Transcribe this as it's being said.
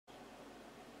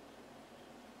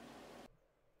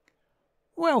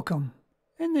Welcome!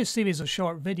 In this series of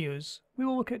short videos, we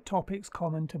will look at topics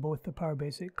common to both the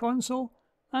PowerBasic console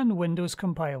and Windows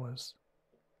compilers.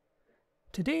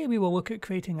 Today we will look at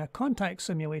creating a contact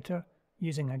simulator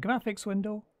using a graphics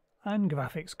window and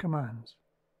graphics commands.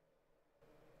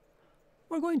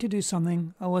 We're going to do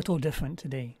something a little different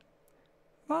today.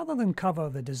 Rather than cover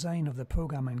the design of the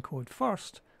program and code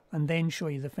first and then show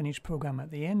you the finished program at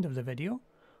the end of the video,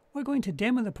 we're going to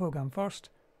demo the program first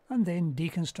and then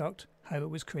deconstruct how it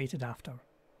was created after.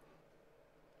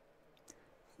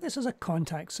 This is a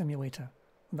contact simulator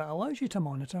that allows you to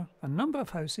monitor a number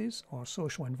of houses or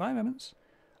social environments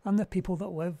and the people that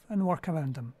live and work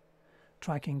around them,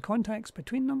 tracking contacts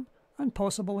between them and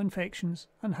possible infections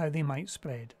and how they might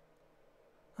spread.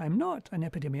 I'm not an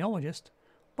epidemiologist,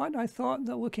 but I thought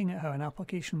that looking at how an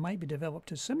application might be developed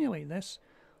to simulate this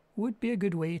would be a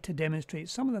good way to demonstrate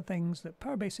some of the things that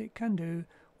PowerBasic can do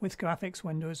with graphics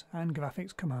windows and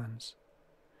graphics commands.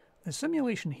 The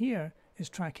simulation here is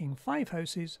tracking 5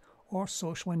 houses or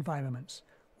social environments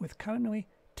with currently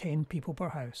 10 people per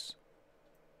house.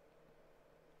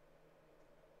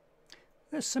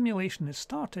 This simulation is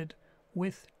started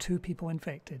with 2 people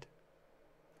infected,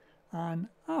 and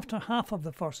after half of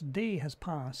the first day has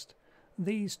passed,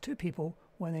 these 2 people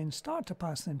will then start to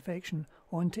pass the infection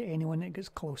on to anyone that gets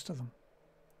close to them.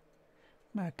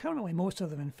 Now currently most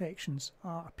of the infections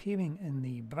are appearing in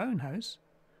the brown house,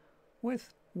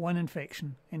 with 1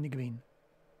 infection in the green.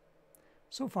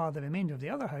 So far the remainder of the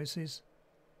other houses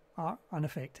are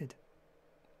unaffected.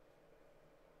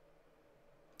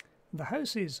 The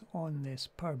houses on this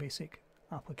PowerBasic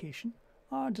application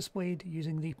are displayed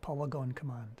using the polygon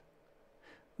command.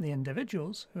 The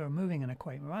individuals, who are moving in a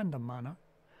quite random manner,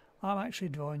 are actually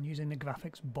drawn using the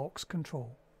graphics box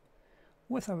control,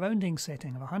 with a rounding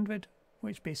setting of 100,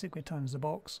 which basically turns the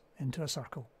box into a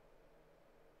circle.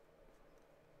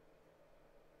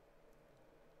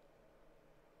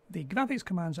 The graphics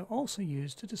commands are also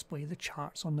used to display the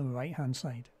charts on the right hand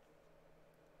side.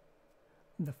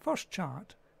 The first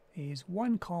chart is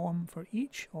 1 column for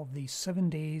each of the 7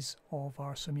 days of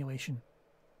our simulation,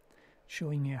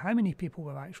 showing you how many people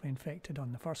were actually infected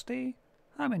on the first day,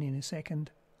 how many in the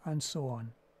second, and so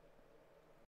on.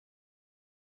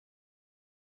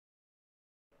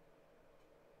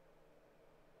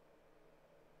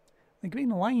 The green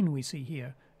line we see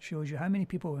here shows you how many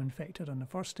people were infected on the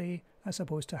first day as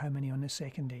opposed to how many on the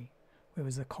second day,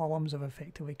 whereas the columns are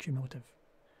effectively cumulative.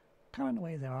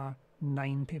 Currently there are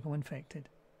 9 people infected,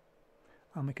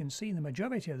 and we can see the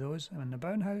majority of those are in the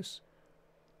brown house,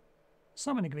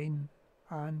 some in the green,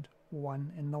 and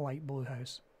 1 in the light blue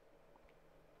house.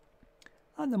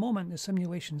 At the moment the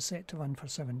simulation is set to run for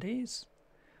 7 days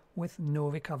with no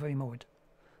recovery mode.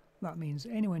 That means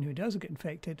anyone who does get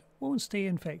infected won't stay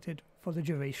infected for the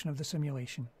duration of the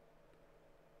simulation.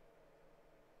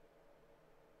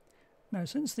 Now,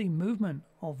 since the movement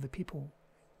of the people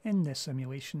in this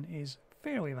simulation is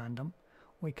fairly random,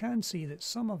 we can see that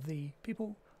some of the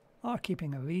people are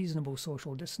keeping a reasonable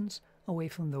social distance away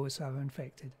from those who are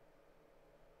infected.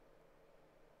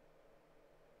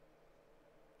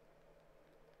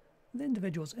 The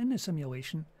individuals in the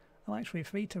simulation are actually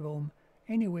free to roam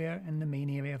anywhere in the main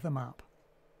area of the map.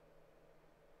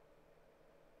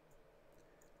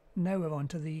 Now we're on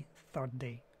to the 3rd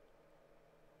day.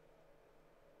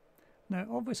 Now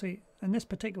obviously in this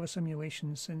particular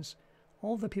simulation, since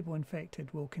all the people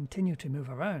infected will continue to move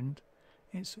around,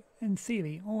 it's in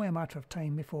theory only a matter of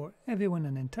time before everyone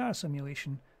in the entire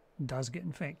simulation does get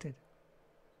infected.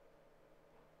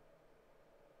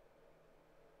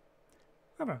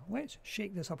 However, let's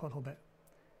shake this up a little bit.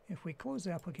 If we close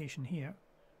the application here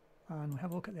and we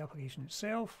have a look at the application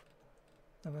itself,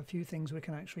 there are a few things we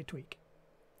can actually tweak.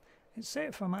 It's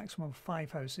set for a maximum of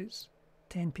 5 houses,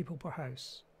 10 people per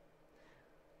house.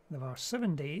 There are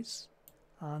 7 days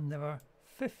and there are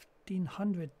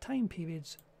 1500 time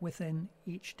periods within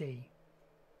each day.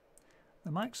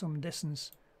 The maximum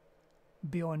distance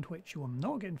beyond which you will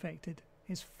not get infected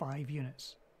is 5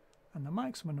 units, and the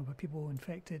maximum number of people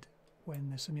infected when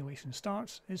the simulation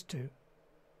starts is 2.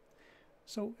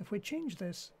 So if we change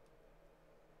this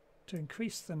to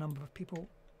increase the number of people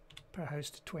per house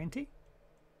to 20,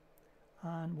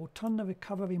 and we'll turn the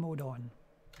recovery mode on.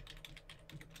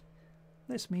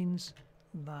 This means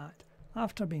that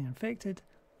after being infected,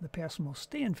 the person will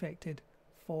stay infected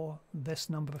for this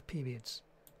number of periods,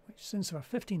 which, since there are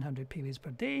 1500 periods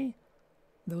per day,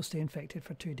 they'll stay infected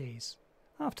for 2 days.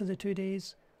 After the 2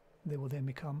 days, they will then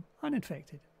become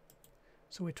uninfected.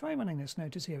 So we try running this now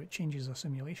to see how it changes our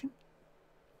simulation.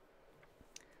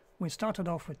 We started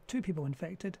off with 2 people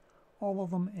infected, all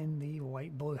of them in the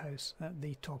light blue house at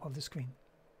the top of the screen.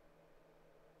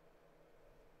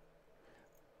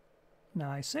 Now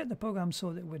I set the program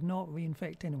so that it would not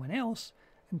reinfect anyone else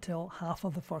until half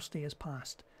of the first day has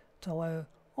passed, to allow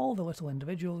all the little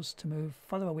individuals to move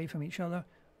further away from each other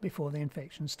before the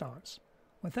infection starts.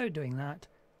 Without doing that,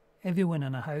 everyone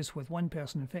in a house with one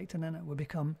person infected in it would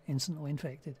become instantly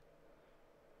infected.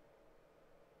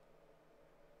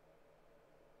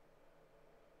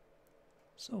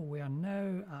 So we are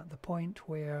now at the point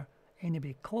where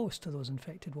anybody close to those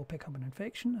infected will pick up an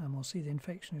infection, and we'll see the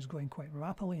infection is growing quite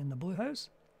rapidly in the blue house.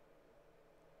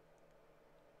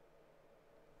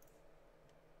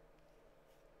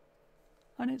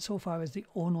 And it so far is the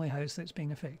only house that's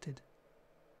being affected.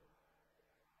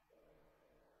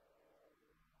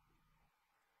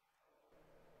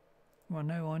 We're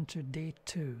now on to day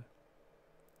 2.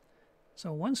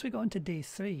 So once we got into day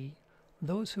 3,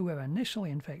 those who were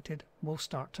initially infected will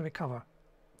start to recover,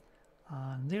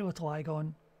 and their little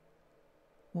icon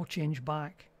will change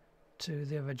back to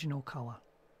the original colour.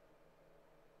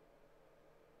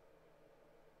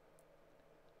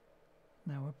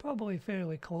 Now we're probably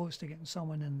fairly close to getting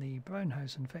someone in the brown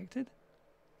house infected,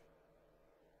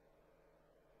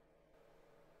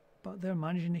 but they're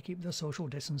managing to keep the social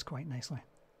distance quite nicely.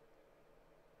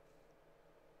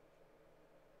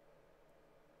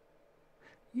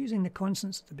 Using the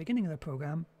constants at the beginning of the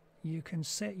program, you can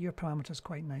set your parameters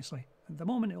quite nicely. At the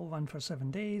moment it will run for 7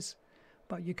 days,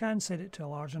 but you can set it to a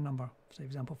larger number, for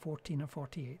example 14 or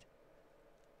 48.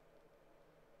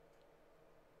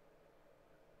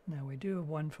 Now we do have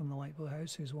one from the light blue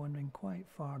house who's wandering quite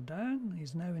far down.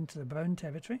 He's now into the brown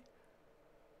territory,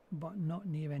 but not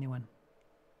near anyone.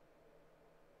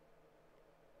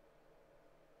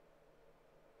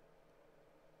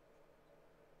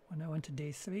 We're now into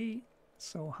day 3.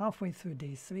 So halfway through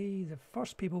day 3, the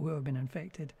first people who have been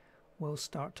infected will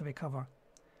start to recover,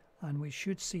 and we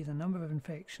should see the number of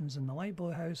infections in the light blue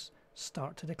house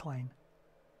start to decline.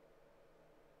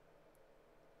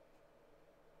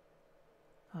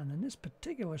 And in this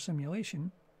particular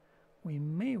simulation, we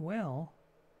may well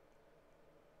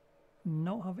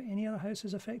not have any other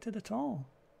houses affected at all.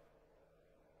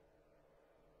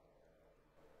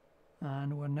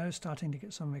 And we're now starting to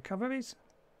get some recoveries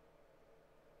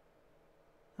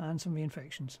and some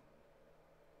reinfections.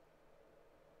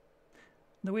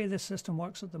 The way this system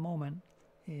works at the moment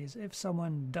is if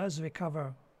someone does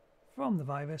recover from the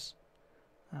virus,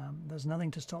 there's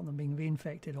nothing to stop them being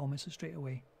reinfected almost straight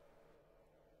away.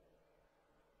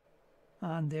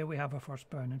 And there we have our first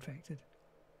brown infected.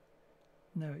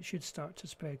 Now it should start to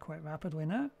spread quite rapidly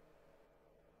now.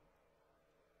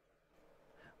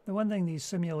 The one thing these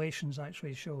simulations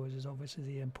actually show is obviously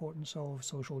the importance of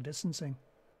social distancing.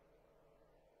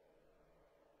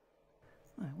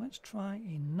 Right, let's try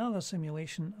another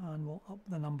simulation and we'll up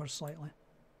the numbers slightly.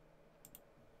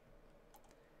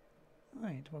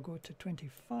 Right, we'll go to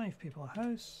 25 people a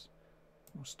house.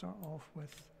 We'll start off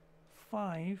with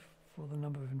 5 for the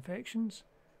number of infections,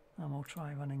 and we'll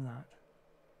try running that.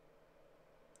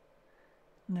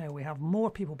 Now we have more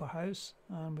people per house,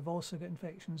 and we've also got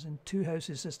infections in 2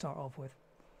 houses to start off with.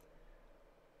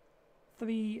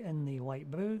 3 in the light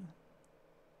blue,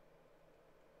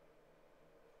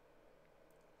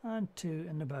 and 2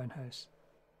 in the brown house.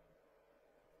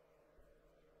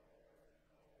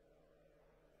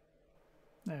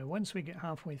 Now once we get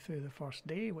halfway through the first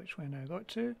day, which we now got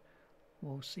to,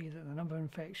 we'll see that the number of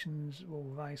infections will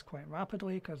rise quite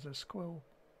rapidly because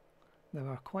there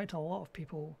are quite a lot of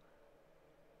people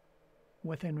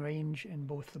within range in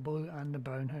both the blue and the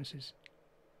brown houses.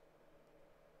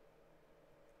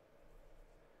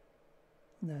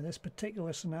 Now this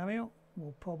particular scenario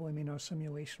will probably mean our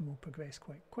simulation will progress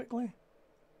quite quickly,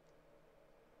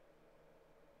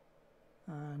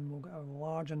 and we'll get a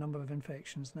larger number of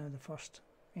infections. Now the first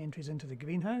entries into the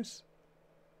greenhouse,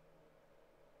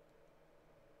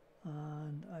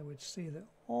 and I would say that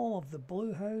all of the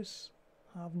blue house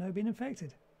have now been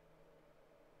infected,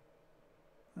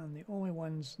 and the only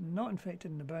ones not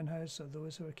infected in the brown house are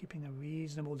those who are keeping a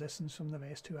reasonable distance from the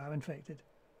rest who are infected.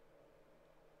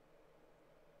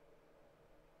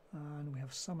 And we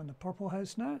have some in the purple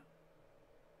house now,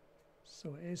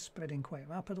 so it is spreading quite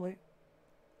rapidly,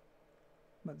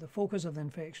 but the focus of the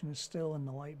infection is still in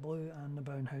the light blue and the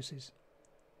brown houses.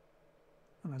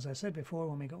 And as I said before,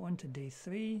 when we get on to day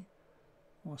 3,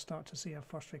 we'll start to see our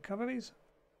first recoveries.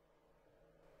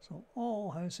 So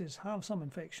all houses have some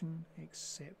infection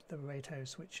except the red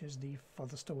house, which is the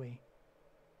furthest away.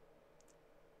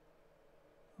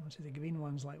 Obviously the green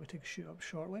one's likely to shoot up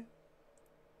shortly.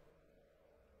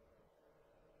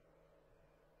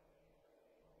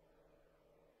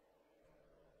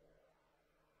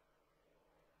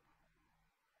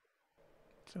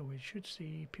 So we should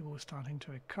see people starting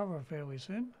to recover fairly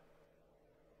soon.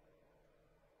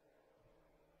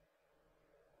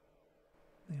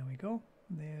 There we go.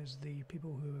 There's the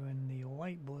people who are in the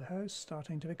light blue house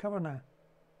starting to recover now.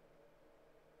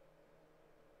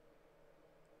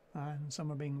 And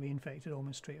some are being reinfected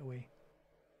almost straight away.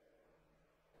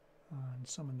 And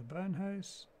some in the brown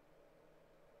house.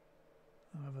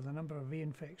 However, the number of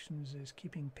reinfections is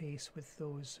keeping pace with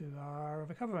those who are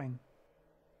recovering.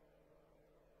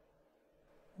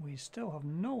 We still have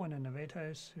no one in the red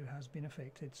house who has been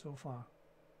affected so far.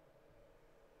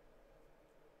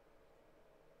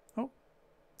 Oh,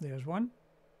 there's one.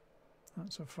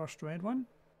 That's our first red one.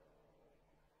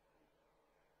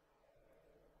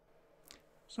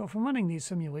 So from running these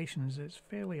simulations, it's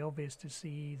fairly obvious to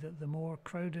see that the more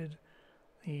crowded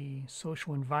a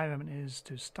social environment is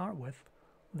to start with,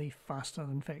 the faster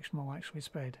the infection will actually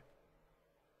spread.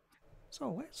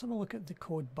 So let's have a look at the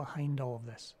code behind all of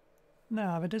this.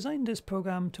 Now, I've designed this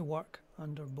program to work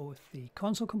under both the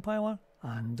console compiler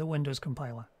and the Windows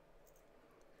compiler.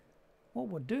 What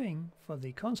we're doing for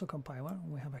the console compiler,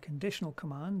 we have a conditional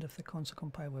command if the console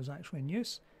compiler is actually in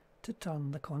use to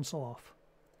turn the console off.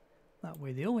 That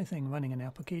way the only thing running in the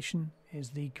application is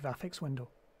the graphics window.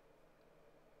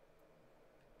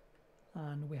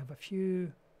 And we have a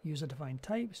few user-defined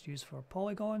types used for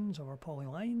polygons or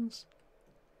polylines,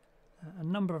 a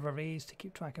number of arrays to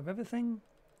keep track of everything,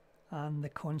 and the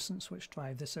constants which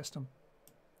drive the system.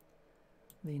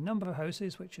 The number of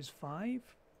houses, which is 5,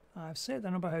 I've set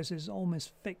the number of houses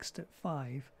almost fixed at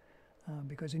 5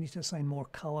 because you need to assign more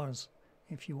colours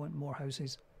if you want more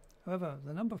houses. However,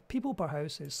 the number of people per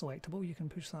house is selectable, you can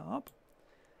push that up.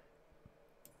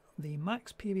 The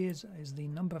max periods is the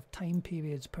number of time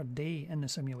periods per day in the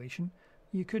simulation.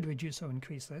 You could reduce or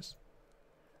increase this.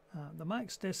 The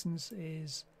max distance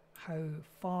is how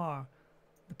far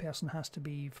the person has to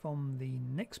be from the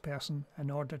next person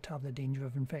in order to have the danger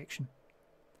of infection.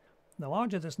 The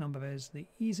larger this number is, the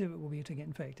easier it will be to get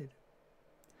infected.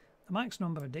 The max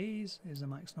number of days is the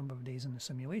max number of days in the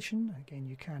simulation. Again,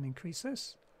 you can increase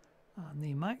this. And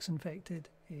the max infected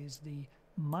is the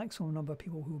maximum number of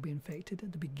people who will be infected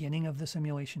at the beginning of the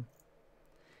simulation.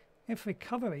 If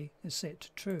recovery is set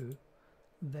to true,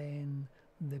 then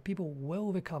the people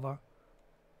will recover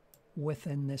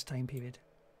within this time period.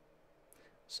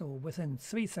 So within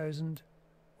 3000,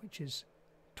 which is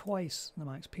twice the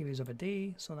max periods of a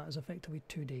day, so that is effectively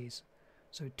 2 days.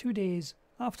 So 2 days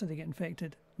after they get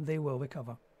infected, they will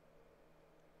recover.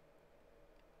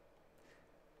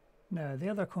 Now the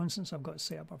other constants I've got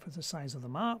set up are for the size of the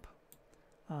map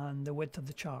and the width of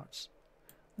the charts.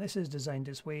 This is designed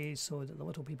this way so that the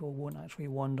little people won't actually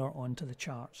wander onto the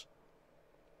charts.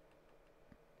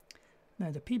 Now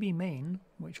the PB main,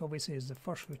 which obviously is the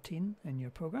first routine in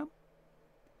your program,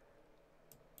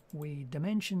 we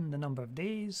dimension the number of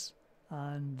days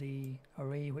and the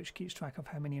array which keeps track of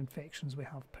how many infections we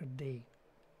have per day.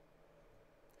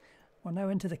 We're now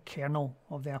into the kernel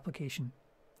of the application.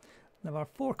 There are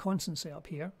 4 constants set up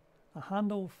here: a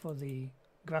handle for the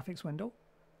graphics window,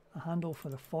 a handle for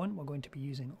the font we're going to be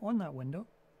using on that window,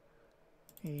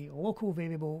 a local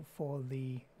variable for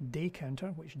the day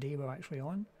counter, which day we're actually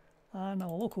on, and a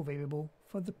local variable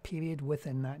for the period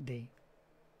within that day.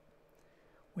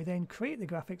 We then create the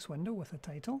graphics window with a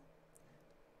title,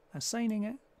 assigning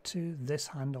it to this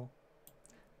handle.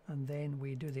 And then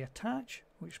we do the attach,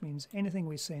 which means anything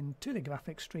we send to the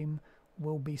graphics stream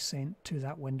will be sent to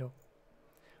that window.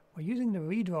 We're using the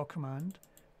redraw command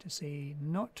to say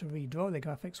not to redraw the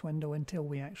graphics window until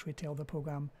we actually tell the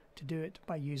program to do it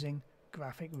by using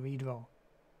graphic redraw.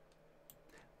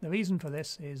 The reason for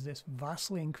this is this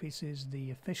vastly increases the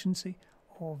efficiency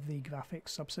of the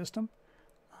graphics subsystem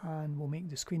and will make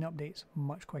the screen updates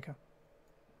much quicker.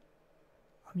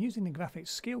 I'm using the graphics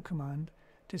scale command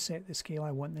to set the scale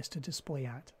I want this to display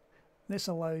at. This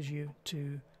allows you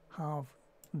to have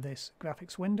this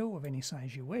graphics window of any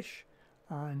size you wish,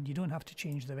 and you don't have to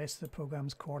change the rest of the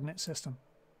program's coordinate system.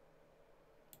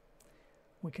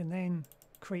 We can then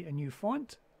create a new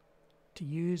font to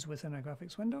use within our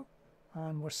graphics window,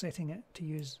 and we're setting it to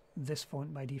use this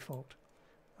font by default.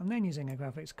 I'm then using a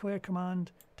graphics clear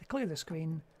command to clear the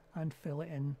screen and fill it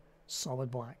in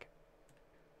solid black.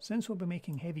 Since we'll be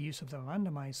making heavy use of the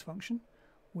randomize function,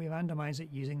 we randomize it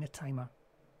using the timer.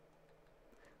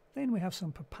 Then we have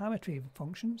some preparatory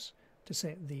functions to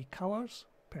set the colours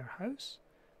per house,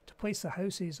 to place the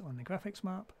houses on the graphics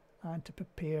map, and to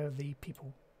prepare the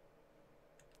people.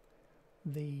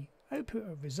 The output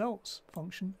of results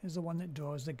function is the one that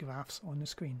draws the graphs on the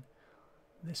screen.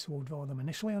 This will draw them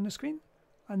initially on the screen,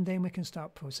 and then we can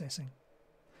start processing.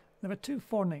 There are 2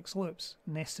 for next loops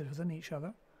nested within each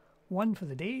other, one for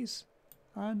the days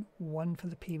and one for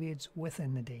the periods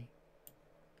within the day.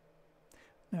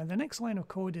 Now the next line of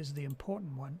code is the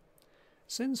important one,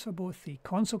 since for both the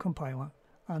console compiler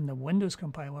and the Windows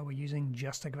compiler we're using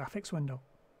just a graphics window.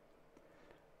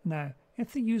 Now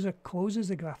if the user closes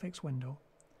the graphics window,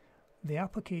 the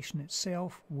application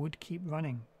itself would keep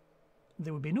running.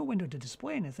 There would be no window to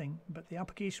display anything, but the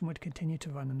application would continue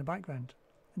to run in the background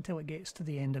until it gets to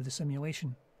the end of the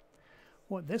simulation.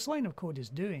 What this line of code is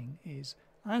doing is,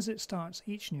 as it starts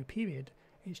each new period,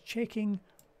 it's checking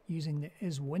using the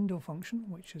isWindow function,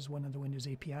 which is one of the Windows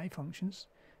API functions,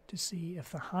 to see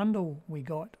if the handle we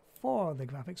got for the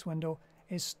graphics window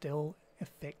is still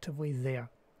effectively there.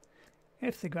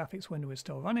 If the graphics window is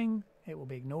still running, it will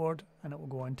be ignored and it will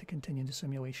go on to continue the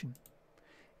simulation.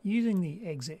 Using the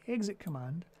exit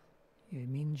command, it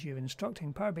means you're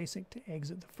instructing PowerBasic to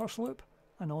exit the first loop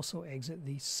and also exit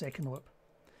the second loop.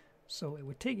 So it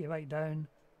would take you right down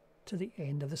to the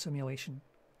end of the simulation,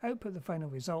 output the final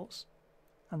results,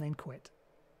 and then quit.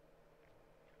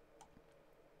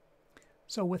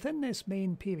 So within this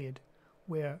main period,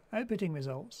 we're outputting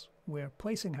results, we're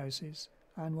placing houses,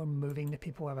 and we're moving the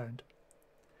people around.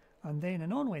 And then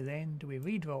and only then do we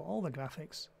redraw all the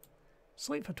graphics,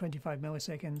 sleep for 25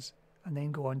 milliseconds, and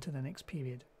then go on to the next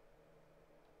period.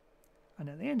 And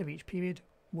at the end of each period,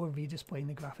 we're redisplaying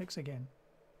the graphics again.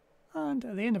 And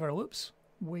at the end of our loops,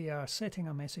 we are setting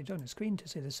a message on the screen to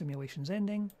say the simulation's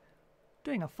ending,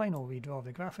 doing a final redraw of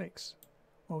the graphics,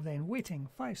 we're then waiting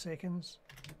 5 seconds,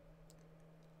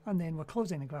 and then we're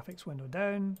closing the graphics window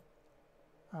down,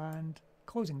 and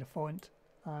closing the font,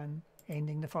 and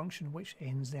ending the function which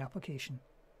ends the application.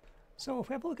 So if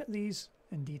we have a look at these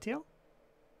in detail,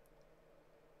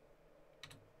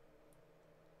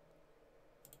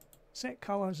 set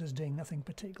colors is doing nothing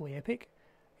particularly epic.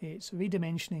 It's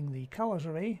redimensioning the colors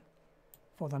array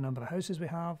for the number of houses we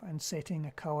have and setting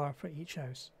a color for each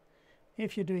house.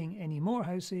 If you're doing any more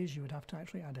houses, you would have to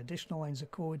actually add additional lines of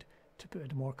code to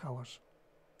put in more colors.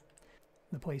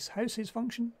 The place houses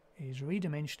function is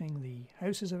redimensioning the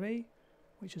houses array,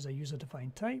 which is a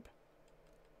user-defined type,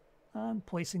 and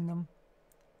placing them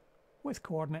with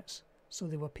coordinates so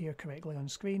they will appear correctly on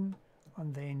screen,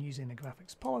 and then using the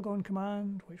graphics polygon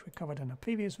command, which we covered in a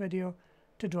previous video,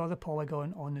 to draw the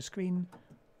polygon on the screen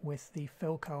with the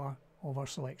fill color of our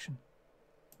selection.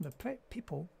 The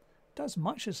people does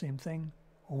much the same thing,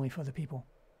 only for the people.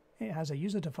 It has a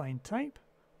user-defined type,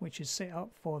 which is set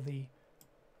up for the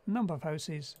number of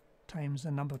houses times the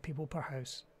number of people per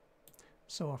house.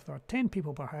 So if there are 10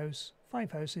 people per house,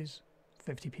 5 houses,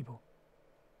 50 people.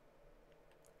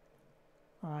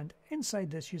 And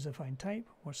inside this user-defined type,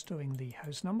 we're storing the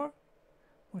house number,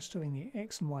 we're storing the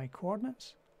x and y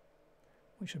coordinates,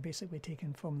 which are basically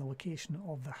taken from the location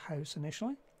of the house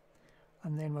initially,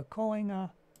 and then we're calling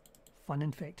a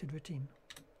fun-infected routine.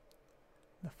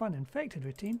 The fun-infected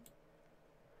routine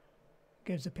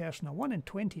gives the person a 1 in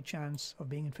 20 chance of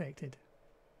being infected.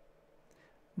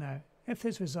 Now, if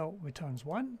this result returns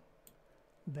 1,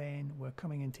 then we're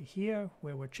coming into here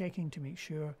where we're checking to make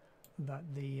sure that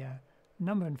the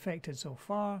number infected so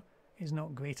far is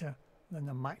not greater than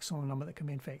the maximum number that can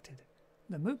be infected.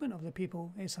 The movement of the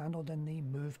people is handled in the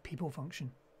move people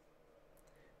function.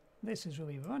 This is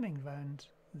really running around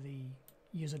the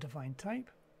user-defined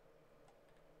type,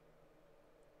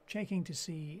 checking to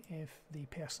see if the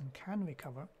person can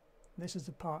recover. This is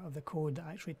the part of the code that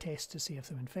actually tests to see if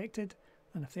they're infected,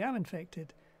 and if they are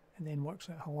infected, it then works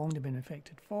out how long they've been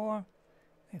infected for.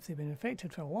 If they've been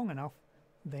infected for long enough,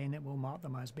 then it will mark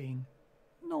them as being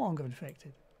no longer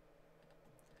infected.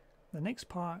 The next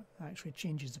part actually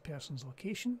changes the person's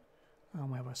location, and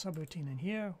we have a subroutine in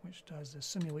here which does the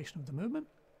simulation of the movement.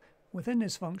 Within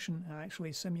this function, it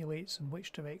actually simulates in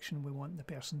which direction we want the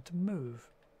person to move.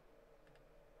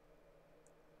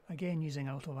 Again, using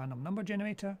a little random number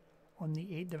generator on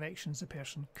the 8 directions the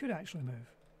person could actually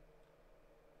move.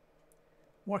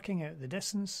 Working out the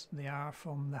distance they are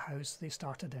from the house they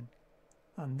started in.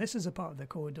 And this is a part of the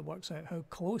code that works out how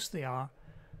close they are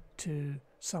to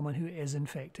someone who is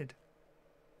infected.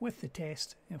 With the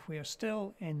test, if we are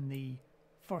still in the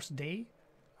first day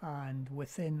and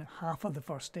within half of the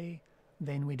first day,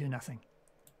 then we do nothing.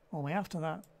 Only after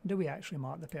that do we actually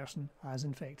mark the person as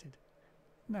infected.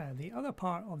 Now, the other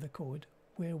part of the code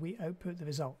where we output the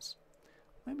results.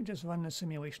 Let me just run the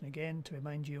simulation again to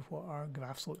remind you of what our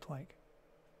graphs looked like.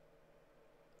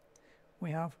 We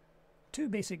have 2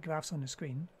 basic graphs on the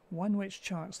screen, one which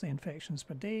charts the infections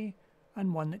per day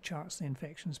and one that charts the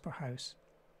infections per house.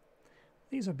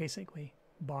 These are basically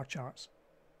bar charts.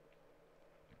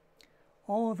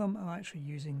 All of them are actually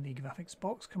using the graphics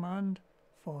box command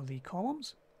for the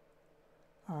columns,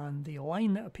 and the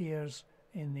line that appears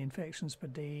in the infections per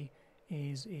day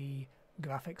is a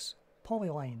graphics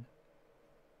polyline.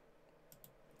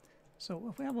 So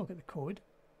if we have a look at the code,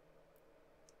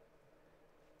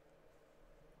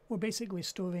 we're basically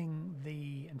storing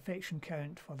the infection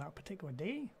count for that particular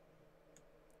day,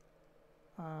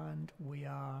 and we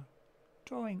are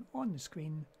drawing on the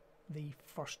screen the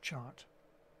first chart.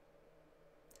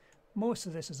 Most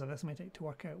of this is arithmetic to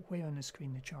work out where on the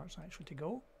screen the chart's actually to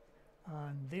go,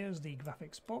 and there's the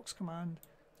graphics box command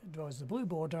that draws the blue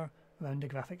border around the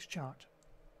graphics chart.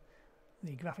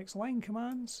 The graphics line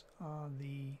commands are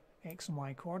the X and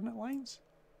Y coordinate lines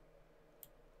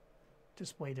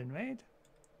displayed in red,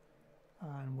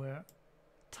 and we're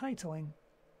titling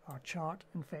our chart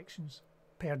infections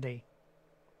per day.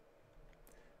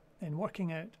 Then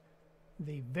working out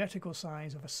the vertical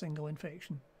size of a single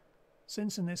infection.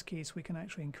 Since in this case we can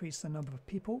actually increase the number of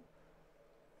people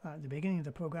at the beginning of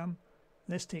the program,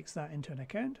 this takes that into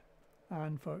account,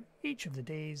 and for each of the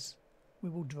days we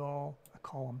will draw a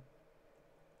column,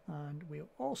 and we'll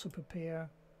also prepare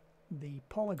the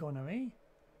polygon array,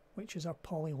 which is our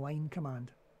polyline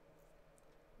command,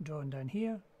 drawn down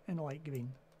here in light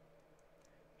green,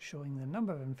 showing the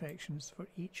number of infections for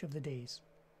each of the days.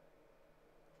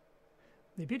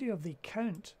 The beauty of the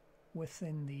count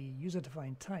within the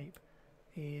user-defined type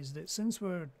is that since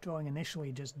we're drawing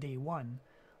initially just day 1,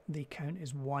 the count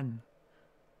is 1.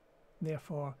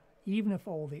 Therefore, even if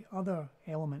all the other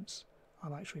elements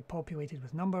are actually populated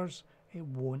with numbers, it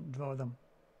won't draw them.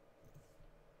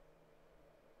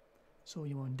 So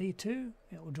you on day 2,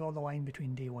 it will draw the line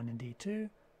between day 1 and day 2,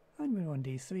 and when we're on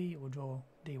day 3, it will draw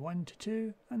day 1 to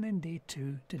 2, and then day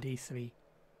 2 to day 3.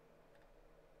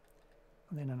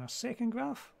 And then on our second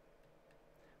graph,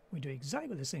 we do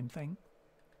exactly the same thing,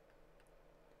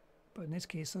 but in this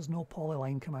case there's no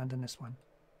polyline command in this one.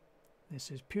 This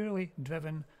is purely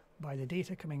driven by the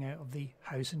data coming out of the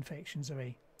house infections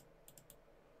array.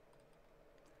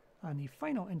 And the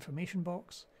final information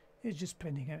box is just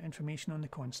printing out information on the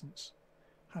constants.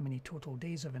 How many total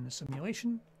days are in the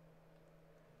simulation,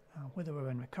 whether we're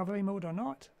in recovery mode or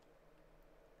not,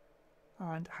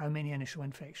 and how many initial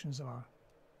infections there are.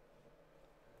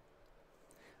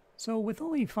 So with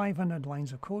only 500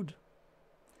 lines of code,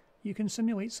 you can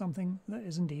simulate something that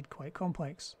is indeed quite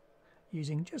complex,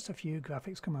 using just a few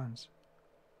graphics commands.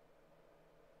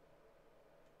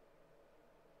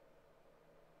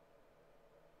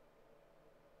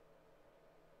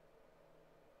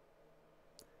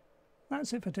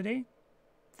 That's it for today.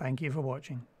 Thank you for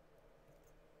watching.